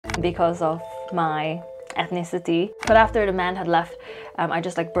because of my ethnicity. But after the man had left, I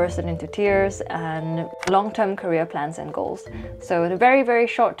just like bursted into tears and long-term career plans and goals. So the very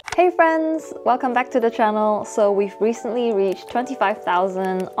short, hey friends, welcome back to the channel. So we've recently reached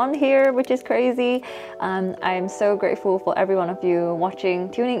 25,000 on here, which is crazy. I'm so grateful for every one of you watching,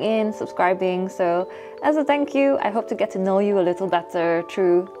 tuning in, subscribing. So as a thank you, I hope to get to know you a little better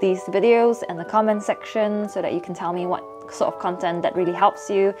through these videos and the comment section so that you can tell me what sort of content that really helps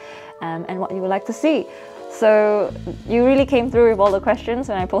you and what you would like to see. So you really came through with all the questions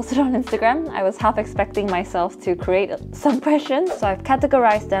when I posted on Instagram. I was half expecting myself to create some questions, so I've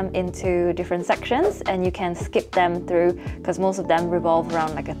categorized them into different sections and you can skip them through because most of them revolve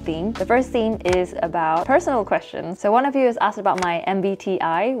around like a theme. The first theme is about personal questions. So one of you has asked about my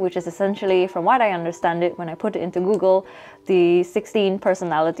MBTI, which is essentially, from what I understand it when I put it into Google, the 16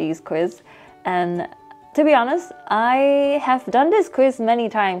 personalities quiz. And to be honest, I have done this quiz many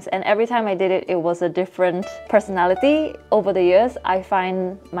times, and every time I did it, it was a different personality. Over the years, I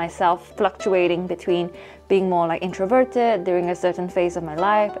find myself fluctuating between being more like introverted during a certain phase of my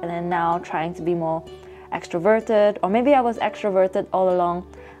life, and then now trying to be more extroverted, or maybe I was extroverted all along,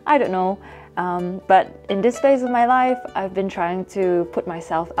 I don't know. But in this phase of my life, I've been trying to put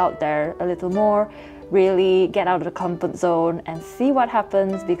myself out there a little more, really get out of the comfort zone and see what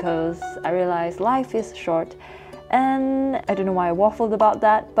happens, because I realize life is short. And I don't know why I waffled about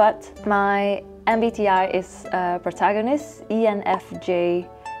that, but my MBTI is protagonist, ENFJ.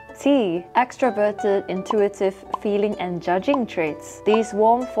 Extroverted, intuitive, feeling and judging traits. These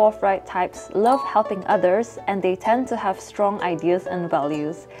warm, forthright types love helping others, and they tend to have strong ideas and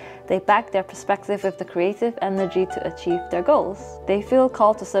values. They back their perspective with the creative energy to achieve their goals. They feel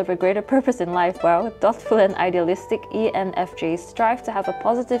called to serve a greater purpose in life, while thoughtful and idealistic ENFJs strive to have a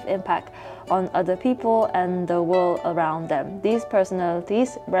positive impact on other people and the world around them. These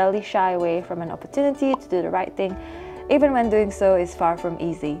personalities rarely shy away from an opportunity to do the right thing, even when doing so is far from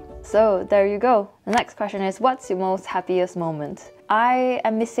easy. So there you go. The next question is, what's your most happiest moment? I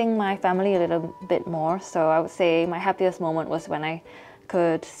am missing my family a little bit more, so I would say my happiest moment was when I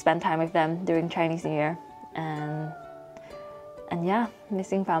could spend time with them during Chinese New Year, and yeah,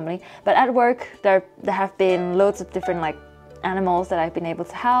 missing family. But at work, there have been loads of different like animals that I've been able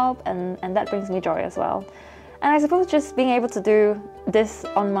to help, and that brings me joy as well. And I suppose just being able to do this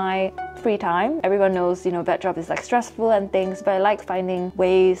on my free time. Everyone knows, you know, vet job is like stressful and things, but I like finding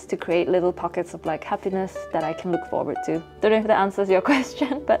ways to create little pockets of like happiness that I can look forward to. Don't know if that answers your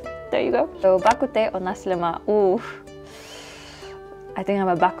question, but there you go. So bakute or nasi lemak? Ooh, I think I'm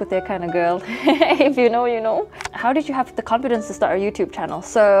a bakute kind of girl. If you know, you know. How did you have the confidence to start a YouTube channel?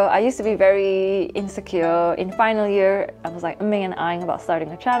 So I used to be very insecure. In final year, I was like umming and ahhing about starting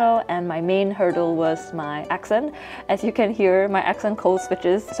a channel, and my main hurdle was my accent. As you can hear, my accent code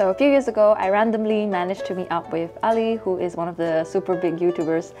switches. So a few years ago, I randomly managed to meet up with Ali, who is one of the super big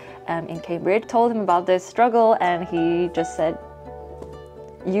YouTubers in Cambridge. Told him about this struggle, and he just said,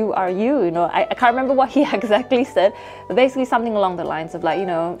 you are you, you know. I can't remember what he exactly said, but basically something along the lines of like, you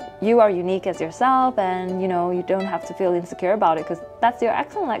know, you are unique as yourself, and you know, you don't have to feel insecure about it because that's your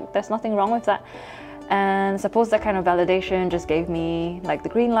accent, like there's nothing wrong with that. And I suppose that kind of validation just gave me like the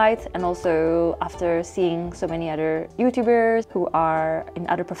green light. And also after seeing so many other YouTubers who are in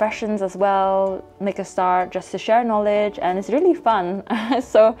other professions as well make a start just to share knowledge, and it's really fun.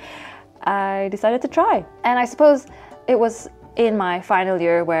 So I decided to try. And I suppose it was in my final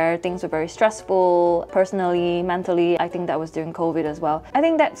year where things were very stressful, personally, mentally. I think that was during COVID as well. I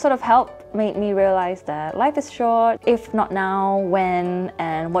think that sort of helped made me realize that life is short. If not now, when,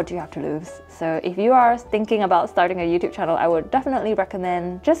 and what do you have to lose? So if you are thinking about starting a YouTube channel, I would definitely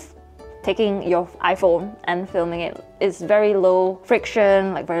recommend just taking your iPhone and filming it. It's very low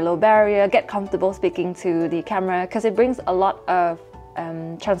friction, like very low barrier. Get comfortable speaking to the camera because it brings a lot of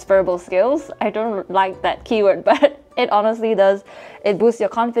transferable skills. I don't like that keyword, but it honestly does. It boosts your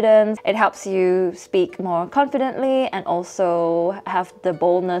confidence. It helps you speak more confidently and also have the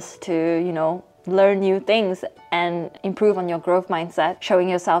boldness to, you know, learn new things and improve on your growth mindset, showing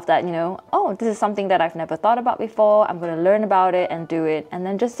yourself that, you know, oh, this is something that I've never thought about before. I'm going to learn about it and do it, and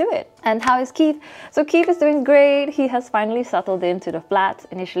then just do it. And how is Keith? So Keith is doing great. He has finally settled into the flat.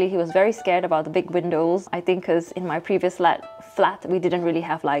 Initially, he was very scared about the big windows. I think because in my previous flat, we didn't really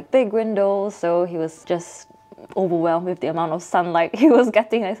have like big windows, so he was just overwhelmed with the amount of sunlight he was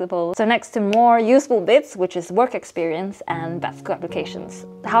getting, I suppose. So next to more useful bits, which is work experience and vet school applications.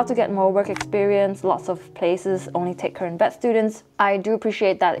 How to get more work experience. Lots of places only take current vet students. I do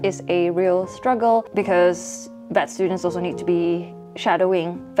appreciate that is a real struggle because vet students also need to be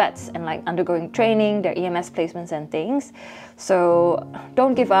shadowing vets and like undergoing training, their EMS placements and things. So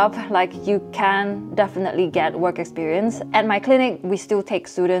don't give up, like you can definitely get work experience. At my clinic, we still take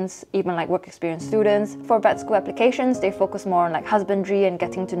students, even like work experience students. For vet school applications, they focus more on like husbandry and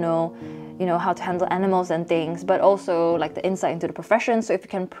getting to know, you know, how to handle animals and things, but also like the insight into the profession. So if you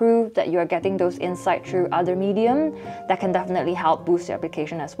can prove that you are getting those insight through other medium, that can definitely help boost your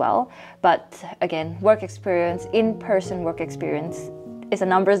application as well. But again, work experience, in-person work experience is a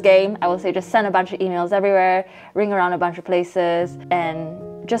numbers game. I will say just send a bunch of emails everywhere, ring around a bunch of places,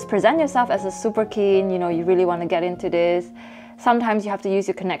 and just present yourself as a super keen, you know, you really want to get into this. Sometimes you have to use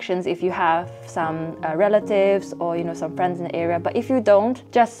your connections if you have some relatives or, you know, some friends in the area. But if you don't,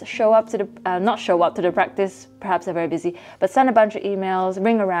 just show up to the, not show up to the practice, perhaps they're very busy, but send a bunch of emails,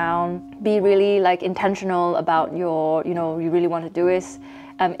 ring around, be really like intentional about your, you know, you really want to do this.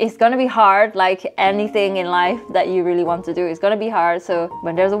 It's gonna be hard, like anything in life that you really want to do, it's gonna be hard. So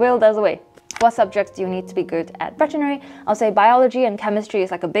when there's a will, there's a way. What subjects do you need to be good at veterinary? I'll say biology and chemistry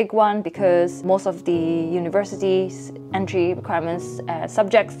is like a big one, because most of the universities entry requirements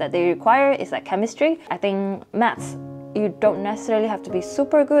subjects that they require is like chemistry. I think maths you don't necessarily have to be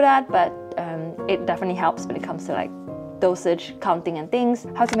super good at, but it definitely helps when it comes to like dosage, counting and things.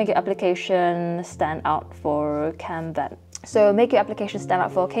 How to make your application stand out for CamVet. So make your application stand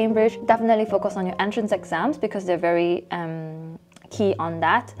out for Cambridge. Definitely focus on your entrance exams because they're very key on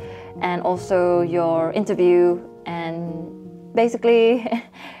that, and also your interview, and basically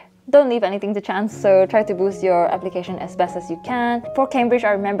don't leave anything to chance. So try to boost your application as best as you can. For Cambridge,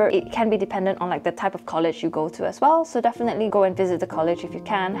 I remember it can be dependent on like the type of college you go to as well. So definitely go and visit the college if you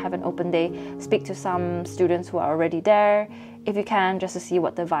can, have an open day, speak to some students who are already there if you can, just to see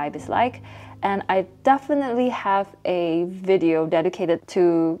what the vibe is like. And I definitely have a video dedicated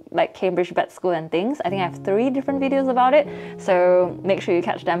to like Cambridge Vet School and things. I think I have 3 different videos about it, so make sure you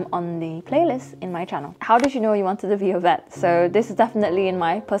catch them on the playlist in my channel. How did you know you wanted to be a vet? So this is definitely in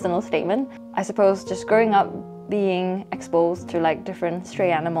my personal statement. I suppose just growing up, being exposed to like different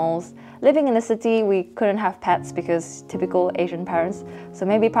stray animals. Living in the city, we couldn't have pets because typical Asian parents. So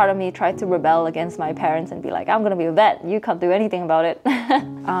maybe part of me tried to rebel against my parents and be like, I'm gonna be a vet, you can't do anything about it.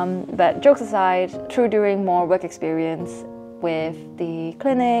 But jokes aside, through doing more work experience with the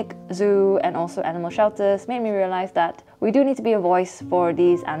clinic, zoo, and also animal shelters made me realize that we do need to be a voice for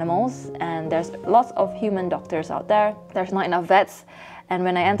these animals, and there's lots of human doctors out there. There's not enough vets. And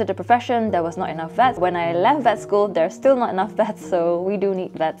when I entered the profession, there was not enough vets. When I left vet school, there's still not enough vets, so we do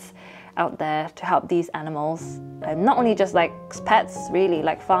need vets out there to help these animals. And not only just like pets, really,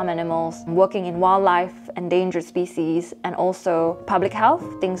 like farm animals, working in wildlife, endangered species, and also public health,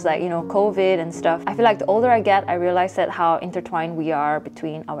 things like, you know, COVID and stuff. I feel like the older I get, I realize that how intertwined we are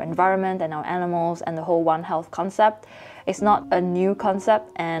between our environment and our animals and the whole One Health concept. It's not a new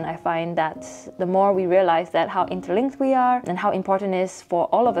concept, and I find that the more we realize that how interlinked we are and how important it is for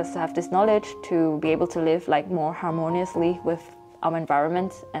all of us to have this knowledge to be able to live like more harmoniously with our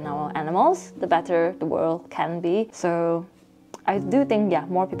environment and our animals, the better the world can be. So I do think, yeah,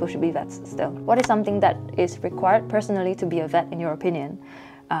 more people should be vets still. What is something that is required personally to be a vet in your opinion?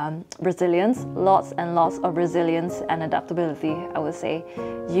 Resilience, lots and lots of resilience and adaptability, I would say.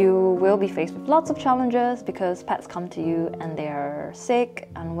 You will be faced with lots of challenges because pets come to you and they are sick,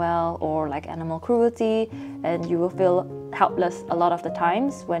 unwell, or like animal cruelty, and you will feel helpless a lot of the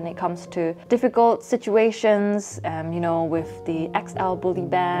times when it comes to difficult situations, you know, with the XL bully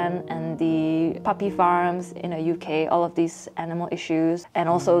ban and the puppy farms in the UK, all of these animal issues, and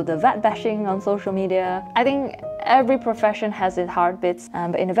also the vet bashing on social media. I think every profession has its hard bits,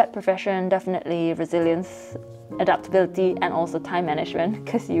 but in the vet profession, definitely resilience, adaptability, and also time management,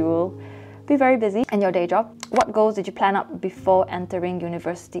 because you will be very busy in your day job. What goals did you plan up before entering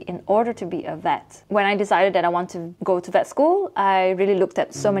university in order to be a vet? When I decided that I want to go to vet school, I really looked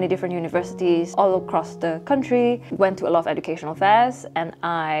at so many different universities all across the country, went to a lot of educational fairs, and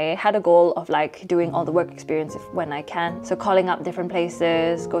I had a goal of like doing all the work experience when I can. So calling up different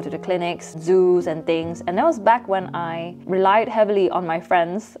places, go to the clinics, zoos and things. And that was back when I relied heavily on my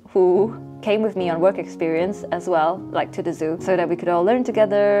friends who came with me on work experience as well, like to the zoo, so that we could all learn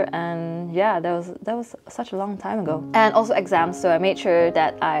together. And yeah, that was such a long time ago. And also exams, so I made sure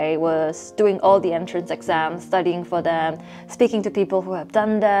that I was doing all the entrance exams, studying for them, speaking to people who have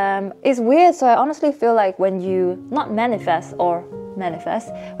done them. It's weird, so I honestly feel like when you when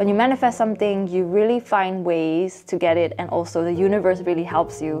you manifest something, you really find ways to get it, and also the universe really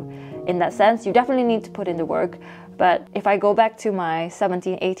helps you in that sense. You definitely need to put in the work. But if I go back to my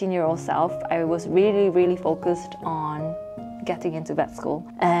 17, 18-year-old self, I was really focused on getting into vet school.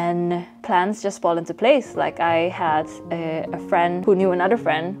 And plans just fall into place. Like I had a friend who knew another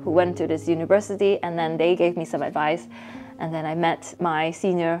friend who went to this university, and then they gave me some advice. And then I met my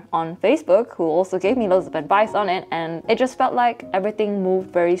senior on Facebook who also gave me loads of advice on it, and it just felt like everything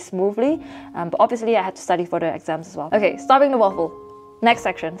moved very smoothly. But obviously I had to study for the exams as well. Okay, stopping the waffle. Next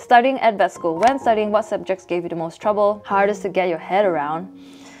section, studying at vet school. When studying, what subjects gave you the most trouble? Hardest to get your head around?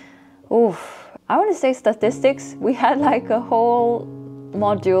 Oof, I want to say statistics. We had like a whole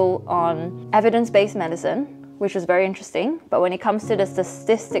module on evidence-based medicine, which was very interesting. But when it comes to the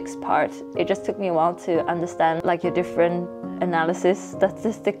statistics part, it just took me a while to understand like your different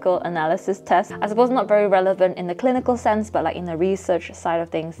statistical analysis tests. I suppose not very relevant in the clinical sense, but like in the research side of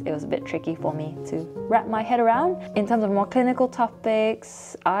things, it was a bit tricky for me to wrap my head around. In terms of more clinical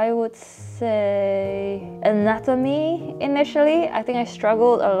topics, I would say anatomy initially. I think I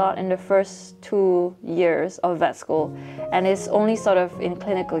struggled a lot in the first 2 years of vet school, and it's only sort of in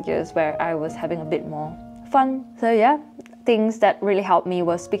clinical years where I was having a bit more fun. So yeah, things that really helped me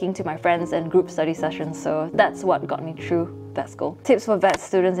was speaking to my friends and group study sessions, so that's what got me through vet school. Tips for vet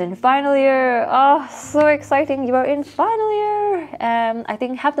students in final year. Oh, so exciting, you are in final year. I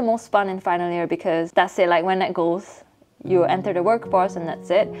think have the most fun in final year, because that's it, like when that goes, you enter the workforce and that's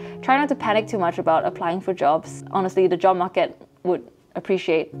it. Try not to panic too much about applying for jobs. Honestly, the job market would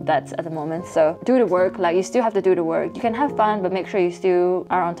appreciate that at the moment. So do the work, like you still have to do the work. You can have fun, but make sure you still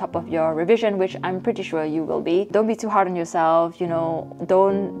are on top of your revision, which I'm pretty sure you will be. Don't be too hard on yourself, you know,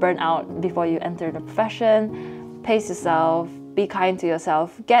 don't burn out before you enter the profession. Pace yourself, be kind to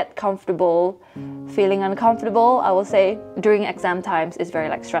yourself, get comfortable. Feeling uncomfortable, I will say, during exam times is very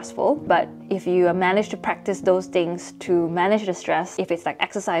like stressful, but if you manage to practice those things to manage the stress, if it's like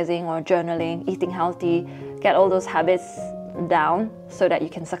exercising or journaling, eating healthy, get all those habits down so that you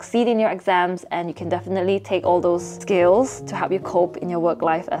can succeed in your exams, and you can definitely take all those skills to help you cope in your work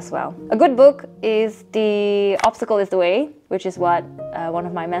life as well. A good book is The Obstacle is the Way, which is what one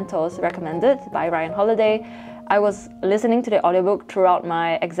of my mentors recommended, by Ryan Holiday. I was listening to the audiobook throughout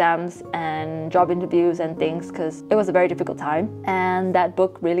my exams and job interviews and things because it was a very difficult time, and that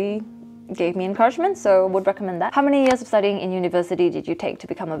book really gave me encouragement, so would recommend that. How many years of studying in university did you take to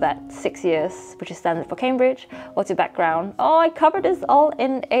become a vet? 6 years, which is standard for Cambridge. What's your background? Oh, I covered this all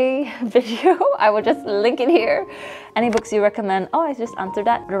in a video. I will just link it here. Any books you recommend? Oh, I just answered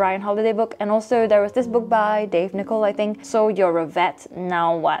that, the Ryan Holiday book. And also there was this book by Dave Nichol, I think. So you're a vet,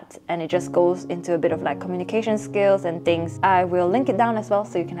 now what? And it just goes into a bit of like communication skills and things. I will link it down as well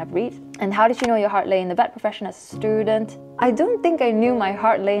so you can have a read. And how did you know your heart lay in the vet profession as a student? I don't think I knew my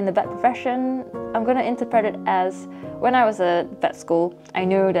heart lay in the vet profession. I'm gonna interpret it as when I was at vet school, I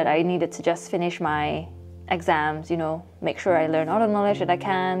knew that I needed to just finish my exams, you know, make sure I learn all the knowledge that I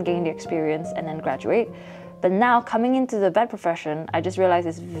can, gain the experience, and then graduate. But now coming into the vet profession, I just realized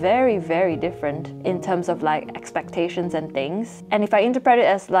it's very, very different in terms of like expectations and things. And if I interpret it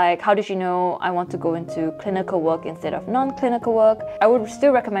as like, how did you know I want to go into clinical work instead of non-clinical work? I would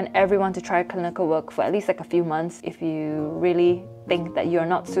still recommend everyone to try clinical work for at least like a few months if you really think that you're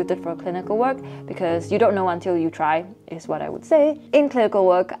not suited for clinical work, because you don't know until you try, is what I would say. In clinical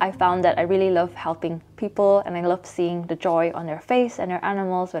work, I found that I really love helping people, and I love seeing the joy on their face and their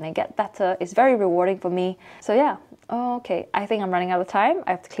animals when they get better. It's very rewarding for me. So yeah, okay, I think I'm running out of time.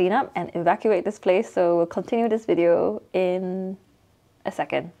 I have to clean up and evacuate this place, so we'll continue this video in a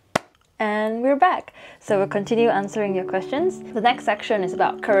second. And we're back. So we'll continue answering your questions. The next section is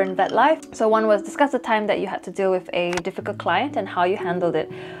about current vet life. So one was discuss the time that you had to deal with a difficult client and how you handled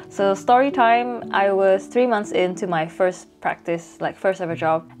it. So story time, I was 3 months into my first practice, like first ever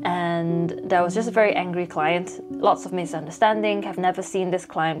job, and there was just a very angry client. Lots of misunderstanding, have never seen this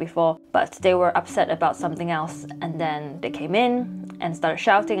client before, but they were upset about something else, and then they came in and started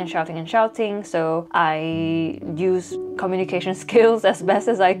shouting and shouting and shouting. So I used communication skills as best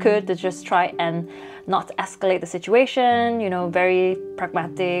as I could to just try and not escalate the situation, you know, very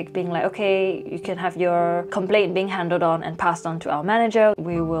pragmatic, being like, okay, you can have your complaint being handled on and passed on to our manager.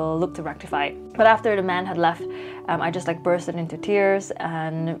 We will look to rectify it. But after the man had left, I just like bursted into tears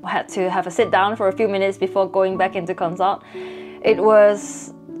and had to have a sit down for a few minutes before going back into consult. It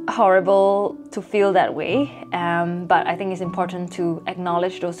was horrible to feel that way, but I think it's important to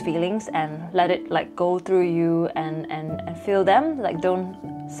acknowledge those feelings and let it like go through you and feel them, like don't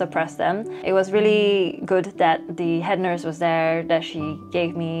suppress them. It was really good that the head nurse was there, that she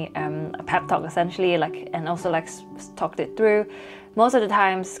gave me a pep talk essentially, like, and also like talked it through. Most of the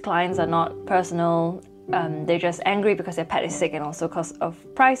times clients are not personal, they're just angry because their pet is sick and also because of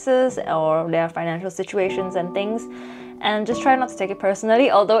prices or their financial situations and things. and just try not to take it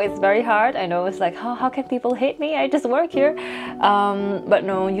personally, although it's very hard. I know it's like, how can people hate me? I just work here. But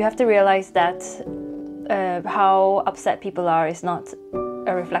no, you have to realize that how upset people are is not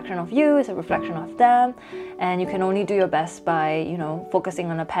a reflection of you, it's a reflection of them, and you can only do your best by, you know,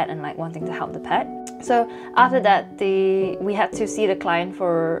 focusing on a pet and like wanting to help the pet. So after that, we had to see the client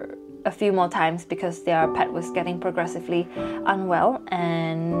for a few more times because their pet was getting progressively unwell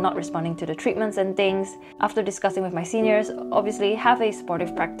and not responding to the treatments and things. After discussing with my seniors, obviously have a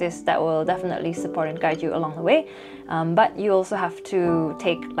supportive practice that will definitely support and guide you along the way, but you also have to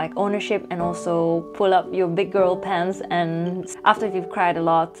take like ownership and also pull up your big girl pants, and after you've cried a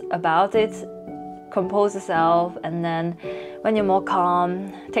lot about it, compose yourself, and then when you're more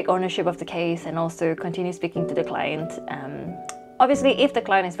calm, take ownership of the case and also continue speaking to the client. Obviously, if the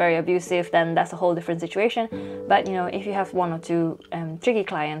client is very abusive, then that's a whole different situation. But you know, if you have one or two tricky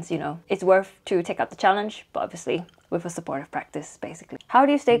clients, you know, it's worth to take up the challenge, but obviously with a supportive practice, basically. How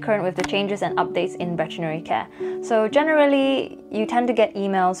do you stay current with the changes and updates in veterinary care? So generally, you tend to get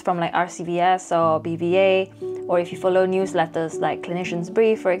emails from like RCVS or BVA, or if you follow newsletters like Clinicians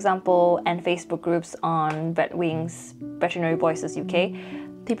Brief, for example, and Facebook groups on VetWings, Veterinary Voices UK,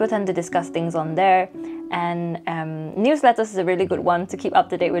 people tend to discuss things on there. And newsletters is a really good one to keep up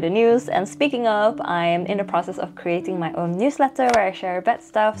to date with the news. And speaking of, I am in the process of creating my own newsletter where I share vet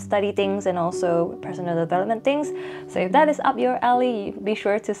stuff, study things, and also personal development things. So if that is up your alley, be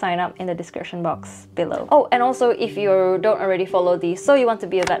sure to sign up in the description box below. Oh, and also if you don't already follow the So You Want to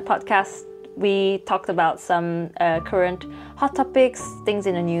Be a Vet podcast, we talked about some current hot topics, things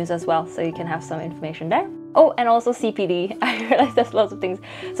in the news as well, so you can have some information there. Oh, and also CPD. I realized there's lots of things.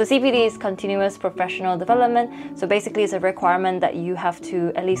 So CPD is continuous professional development. So basically it's a requirement that you have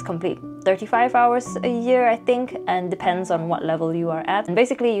to at least complete 35 hours a year, I think, and depends on what level you are at. And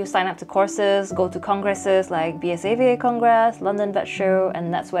basically you sign up to courses, go to congresses like BSAVA Congress, London Vet Show,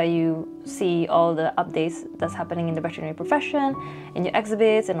 and that's where you see all the updates that's happening in the veterinary profession, in your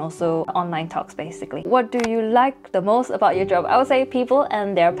exhibits, and also online talks, basically. What do you like the most about your job? I would say people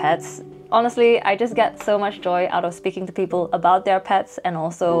and their pets. Honestly, I just get so much joy out of speaking to people about their pets and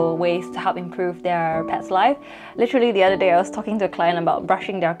also ways to help improve their pet's life. Literally the other day I was talking to a client about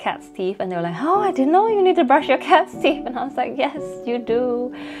brushing their cat's teeth, and they were like, oh, I didn't know you need to brush your cat's teeth. And I was like, yes, you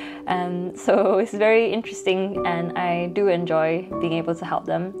do. So it's very interesting, and I do enjoy being able to help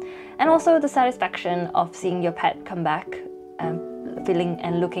them. And also the satisfaction of seeing your pet come back feeling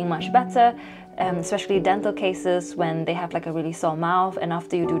and looking much better. Especially dental cases when they have like a really sore mouth, and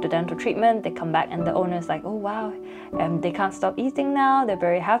after you do the dental treatment they come back and the owner is like, oh wow, they can't stop eating now, they're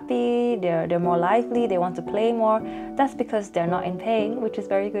very happy, they're more lively, they want to play more. That's because they're not in pain, which is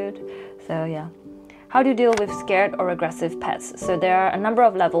very good. So yeah. How do you deal with scared or aggressive pets? So there are a number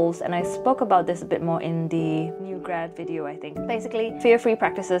of levels, and I spoke about this a bit more in the new grad video, I think. Basically, fear-free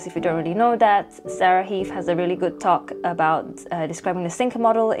practices, if you don't really know that, Sarah Heath has a really good talk about describing the sinker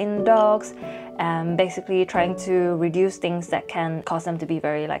model in dogs, basically trying to reduce things that can cause them to be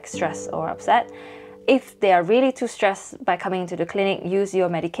very like stressed or upset. If they are really too stressed by coming into the clinic, use your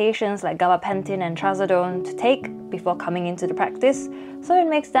medications like gabapentin and trazodone to take before coming into the practice, so it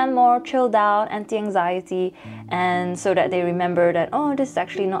makes them more chilled out, anti-anxiety, and so that they remember that, oh, this is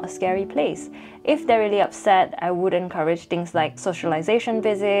actually not a scary place. If they're really upset, I would encourage things like socialization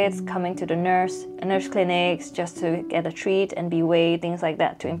visits, coming to the nurse clinics just to get a treat and be weighed, things like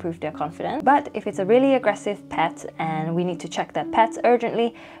that to improve their confidence. But if it's a really aggressive pet and we need to check that pet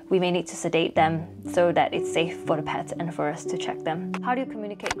urgently, we may need to sedate them so that it's safe for the pet and for us to check them. How do you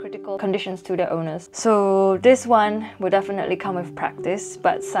communicate critical conditions to their owners? So this one will definitely come with practice,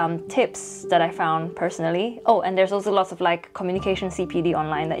 but some tips that I found personally. Oh, and there's also lots of like communication CPD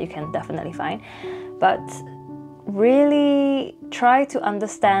online that you can definitely find. But really try to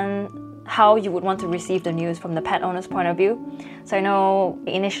understand how you would want to receive the news from the pet owner's point of view. So I know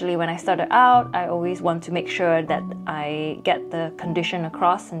initially when I started out, I always want to make sure that I get the condition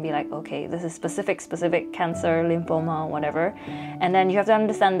across and be like, okay, this is specific cancer, lymphoma, whatever. And then you have to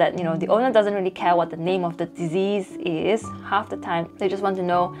understand that, you know, the owner doesn't really care what the name of the disease is. Half the time, they just want to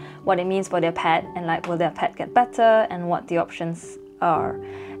know what it means for their pet and like, will their pet get better and what the options are.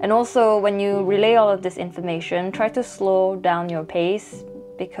 And also when you relay all of this information, try to slow down your pace,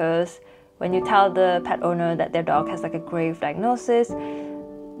 because when you tell the pet owner that their dog has like a grave diagnosis,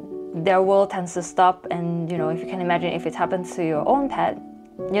 their world tends to stop. And you know, if you can imagine if it happens to your own pet,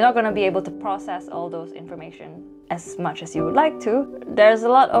 you're not going to be able to process all those information as much as you would like to. There's a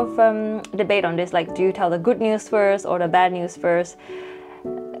lot of debate on this, like, do you tell the good news first or the bad news first?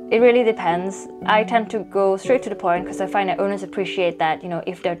 it really depends. I tend to go straight to the point because I find that owners appreciate that, you know,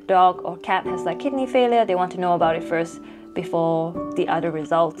 if their dog or cat has like kidney failure, they want to know about it first before the other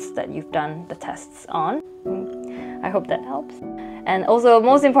results that you've done the tests on. I hope that helps. And also,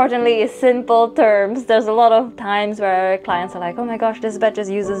 most importantly, is simple terms. There's a lot of times where clients are like, oh my gosh, this vet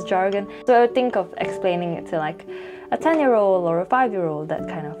just uses jargon. So I would think of explaining it to like a 10-year-old or a 5-year-old, that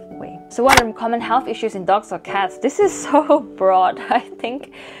kind of way. So what are common health issues in dogs or cats? This is so broad. I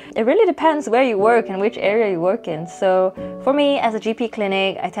think it really depends where you work and which area you work in. So for me, as a GP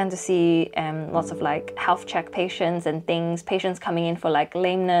clinic, I tend to see lots of like health check patients and things, patients coming in for like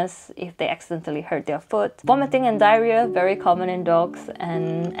lameness if they accidentally hurt their foot. Vomiting and diarrhea, very common in dogs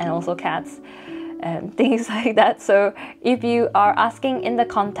and also cats. Things like that. So if you are asking in the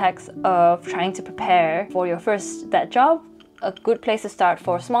context of trying to prepare for your first vet job, a good place to start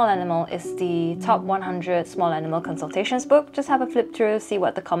for small animal is the top 100 small animal consultations book. Just have a flip through, see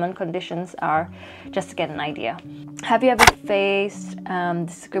what the common conditions are, just to get an idea. Have you ever faced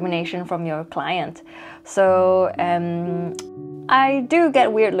discrimination from your client? So I do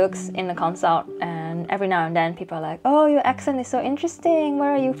get weird looks in the consult, and every now and then people are like, oh, your accent is so interesting,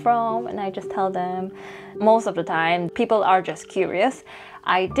 where are you from? And I just tell them. Most of the time people are just curious.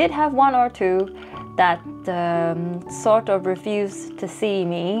 I did have one or two that sort of refused to see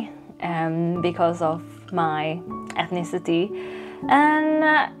me because of my ethnicity, and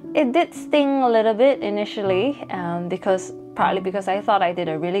it did sting a little bit initially, partly because I thought I did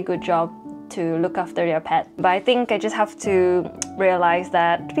a really good job to look after their pet. But I think I just have to realize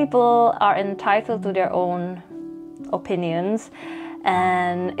that people are entitled to their own opinions,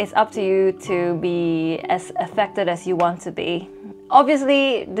 and it's up to you to be as affected as you want to be.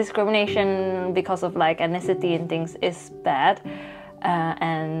 Obviously, discrimination because of like ethnicity and things is bad,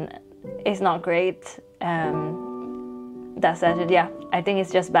 and it's not great. That said, yeah, I think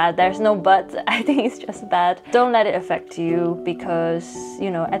it's just bad. There's no but. I think it's just bad. Don't let it affect you, because,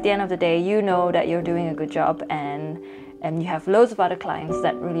 you know, at the end of the day, you know that you're doing a good job, and you have loads of other clients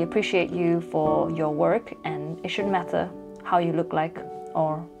that really appreciate you for your work, and it shouldn't matter how you look like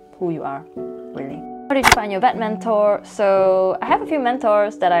or who you are, really. How did you find your vet mentor? So I have a few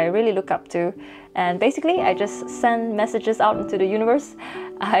mentors that I really look up to, and basically I just send messages out into the universe.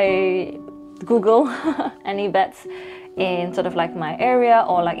 I Google any vets in sort of like my area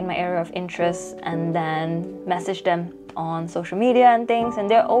or like in my area of interest, and then message them on social media and things, and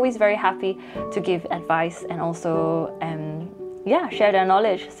they're always very happy to give advice and also yeah, share their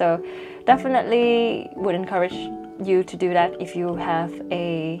knowledge. So definitely would encourage you to do that. If you have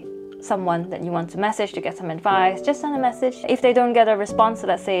someone that you want to message to get some advice, just send a message. If they don't get a response, so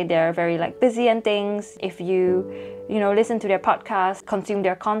let's say they're very like busy and things, if you know, listen to their podcast, consume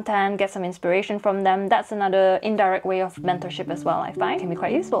their content, get some inspiration from them, that's another indirect way of mentorship as well, I find can be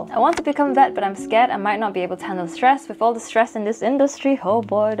quite useful. I want to become a vet, but I'm scared I might not be able to handle stress. With all the stress in this industry, oh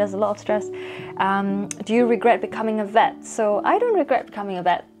boy, there's a lot of stress. Do you regret becoming a vet? So I don't regret becoming a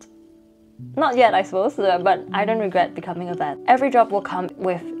vet. Not yet, I suppose, but I don't regret becoming a vet. Every job will come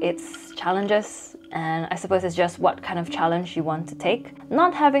with its challenges, and I suppose it's just what kind of challenge you want to take.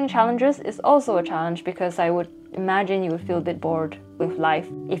 Not having challenges is also a challenge, because I would imagine you would feel a bit bored with life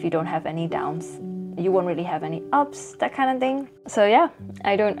if you don't have any downs. You won't really have any ups, that kind of thing. So yeah,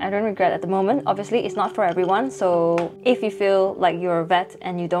 I don't regret at the moment. Obviously, it's not for everyone, so if you feel like you're a vet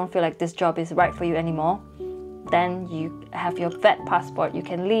and you don't feel like this job is right for you anymore, then you have your vet passport. You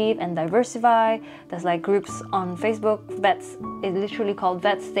can leave and diversify. There's like groups on Facebook, vets, it's literally called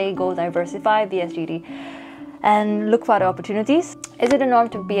Vets Stay Go Diversify, VSGD, and look for other opportunities. Is it a norm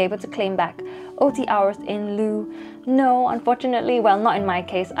to be able to claim back OT hours in lieu? No, unfortunately. Well, not in my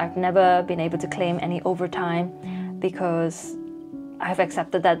case. I've never been able to claim any overtime because I've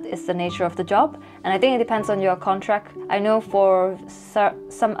accepted that it's the nature of the job, and I think it depends on your contract. I know for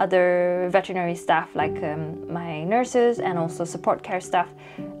some other veterinary staff, like my nurses and also support care staff,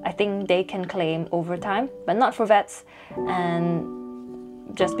 I think they can claim overtime, but not for vets. And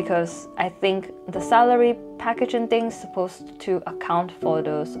just because I think the salary package and things is supposed to account for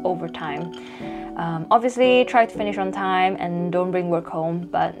those overtime. Obviously, try to finish on time and don't bring work home,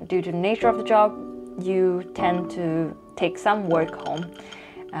 but due to the nature of the job, you tend to take some work home.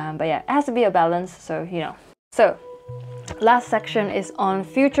 But yeah, it has to be a balance, so you know. So last section is on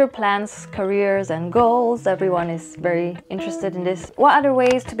future plans, careers and goals. Everyone is very interested in this. What are the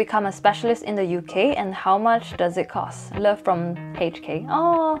ways to become a specialist in the UK, and how much does it cost? Love from HK.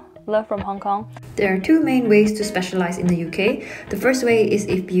 Oh, love from Hong Kong. There are two main ways to specialize in the UK. The first way is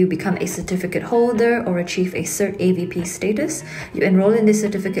if you become a certificate holder or achieve a Cert AVP status. You enroll in this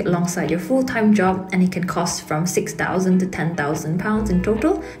certificate alongside your full-time job, and it can cost from £6,000 to £10,000 in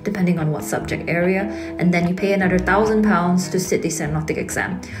total, depending on what subject area, and then you pay another £1,000 to sit the Nautic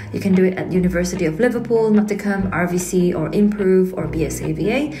exam. You can do it at University of Liverpool, Nottingham, RVC, or Improve, or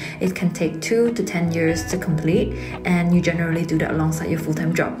BSAVA. It can take 2 to 10 years to complete, and you generally do that alongside your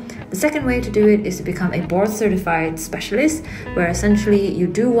full-time job. The second way to do it is to become a board-certified specialist, where essentially you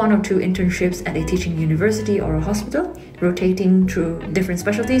do 1 or 2 internships at a teaching university or a hospital, rotating through different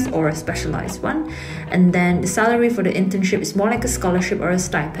specialties or a specialized one. And then the salary for the internship is more like a scholarship or a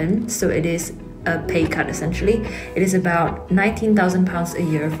stipend, so it is a pay cut essentially. It is about £19,000 a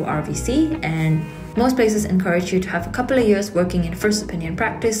year for RVC, and most places encourage you to have a couple of years working in first opinion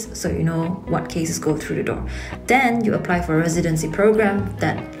practice, so you know what cases go through the door. Then you apply for a residency program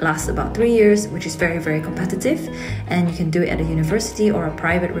that lasts about 3 years, which is very, very competitive, and you can do it at a university or a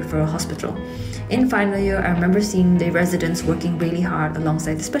private referral hospital. In final year, I remember seeing the residents working really hard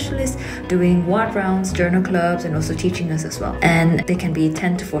alongside the specialists, doing ward rounds, journal clubs, and also teaching us as well. And they can be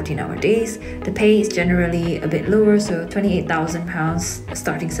 10 to 14-hour days. The pay is generally a bit lower, so £28,000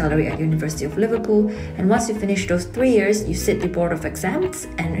 starting salary at University of Liverpool. And once you finish those 3 years, you sit the board of exams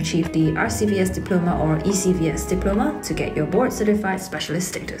and achieve the RCVS diploma or ECVS diploma to get your board certified specialist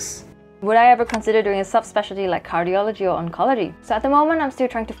status. Would I ever consider doing a subspecialty like cardiology or oncology? So at the moment, I'm still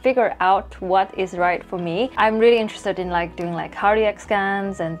trying to figure out what is right for me. I'm really interested in doing cardiac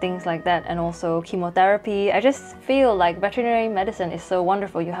scans and things like that, and also chemotherapy. I just feel like veterinary medicine is so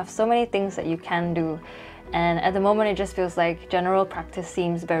wonderful. You have so many things that you can do. And at the moment, it just feels like general practice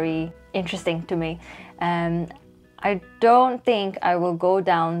seems very interesting to me. I don't think I will go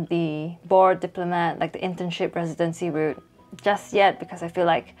down the board diplomat, like the internship residency route just yet, because I feel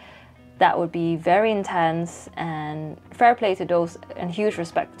like that would be very intense, and fair play to those and huge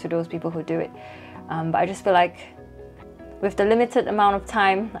respect to those people who do it. But I just feel like with the limited amount of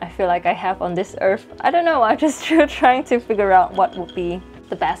time I feel like I have on this earth, I don't know, I'm just trying to figure out what would be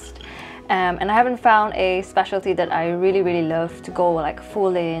the best. And I haven't found a specialty that I really, really love to go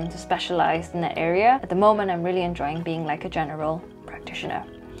full in, to specialize in that area. At the moment, I'm really enjoying being a general practitioner.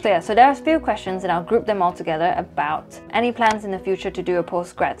 So yeah, so there's a few questions and I'll group them all together about any plans in the future to do a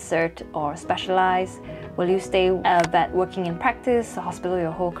postgrad cert or specialize. Will you stay a vet working in practice, a hospital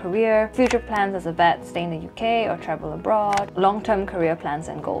your whole career? Future plans as a vet, stay in the UK or travel abroad? Long-term career plans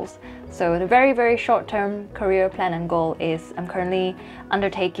and goals. So the very, very short-term career plan and goal is I'm currently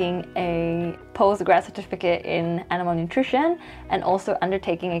undertaking a postgrad certificate in animal nutrition and also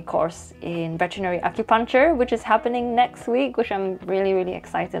undertaking a course in veterinary acupuncture, which is happening next week, which I'm really, really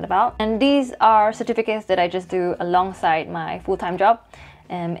excited about. And these are certificates that I just do alongside my full-time job.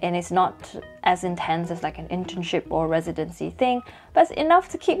 And it's not as intense as an internship or residency thing, but it's enough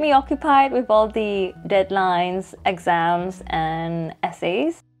to keep me occupied with all the deadlines, exams, and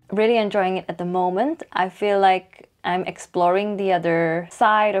essays. Really enjoying it at the moment. I feel like I'm exploring the other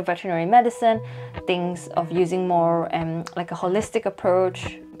side of veterinary medicine, things of using more a holistic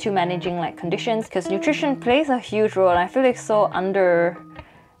approach to managing conditions, because nutrition plays a huge role, and I feel like so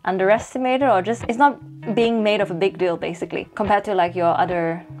underestimated, or just it's not being made of a big deal basically compared to your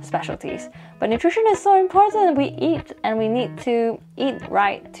other specialties. But nutrition is so important. We eat, and we need to eat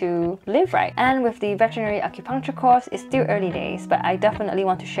right to live right. And with the veterinary acupuncture course, it's still early days, but I definitely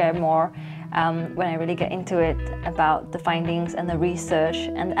want to share more when I really get into it about the findings and the research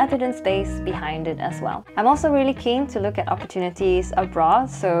and the evidence base behind it as well. I'm also really keen to look at opportunities abroad,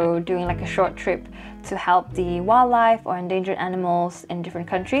 so doing a short trip to help the wildlife or endangered animals in different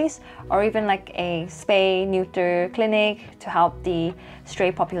countries, or even a spay neuter clinic to help the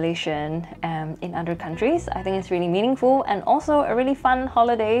stray population in other countries. I think it's really meaningful, and also a really fun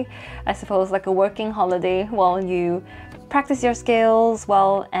holiday, I suppose, a working holiday while you practice your skills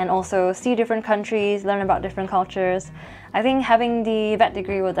well, and also see different countries, learn about different cultures. I think having the vet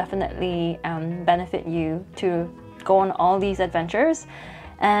degree will definitely benefit you to go on all these adventures.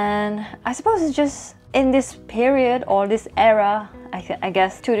 And I suppose it's just in this period or this era, I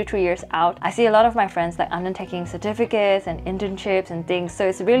guess 2 to 3 years out, I see a lot of my friends undertaking certificates and internships and things. So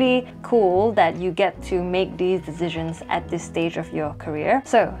it's really cool that you get to make these decisions at this stage of your career.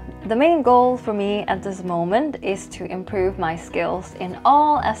 So the main goal for me at this moment is to improve my skills in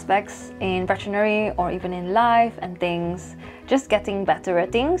all aspects in veterinary or even in life and things, just getting better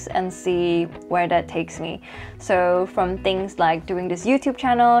at things and see where that takes me. So from things like doing this YouTube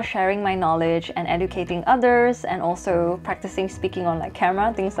channel, sharing my knowledge and educating others, and also practicing speaking on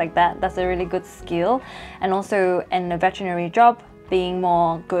camera, things like that. That's a really good skill. And also in a veterinary job, being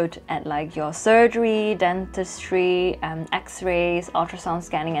more good at like your surgery, dentistry, x-rays, ultrasound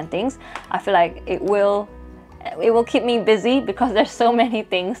scanning and things, I feel like it will keep me busy because there's so many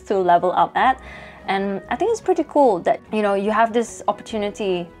things to level up at. And I think it's pretty cool that, you know, you have this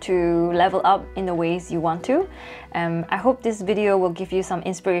opportunity to level up in the ways you want to. I hope this video will give you some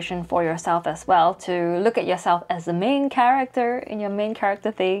inspiration for yourself as well, to look at yourself as the main character in your main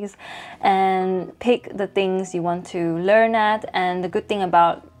character phase and pick the things you want to learn at. And the good thing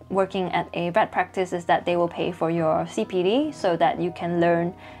about working at a vet practice is that they will pay for your CPD so that you can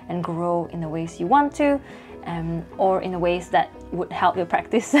learn and grow in the ways you want to. Or in the ways that would help your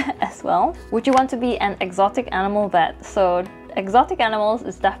practice as well. Would you want to be an exotic animal vet? So exotic animals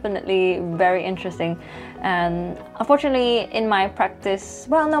is definitely very interesting, and unfortunately in my practice,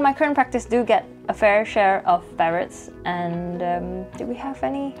 well no, my current practice do get a fair share of ferrets. And do we have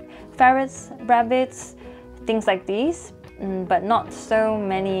any ferrets, rabbits, things like these? But not so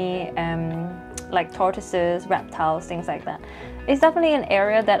many like tortoises, reptiles, things like that. It's definitely an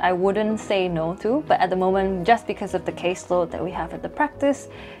area that I wouldn't say no to, but at the moment, just because of the caseload that we have at the practice,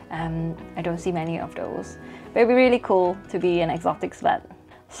 I don't see many of those. But it'd be really cool to be an exotics vet.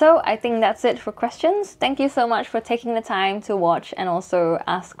 So I think that's it for questions. Thank you so much for taking the time to watch and also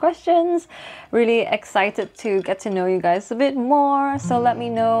ask questions. Really excited to get to know you guys a bit more. So let me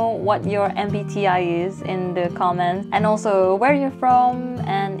know what your MBTI is in the comments, and also where you're from,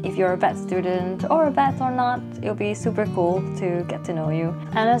 and if you're a vet student or a vet or not. It'll be super cool to get to know you.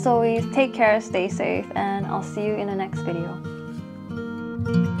 And as always, take care, stay safe, and I'll see you in the next video.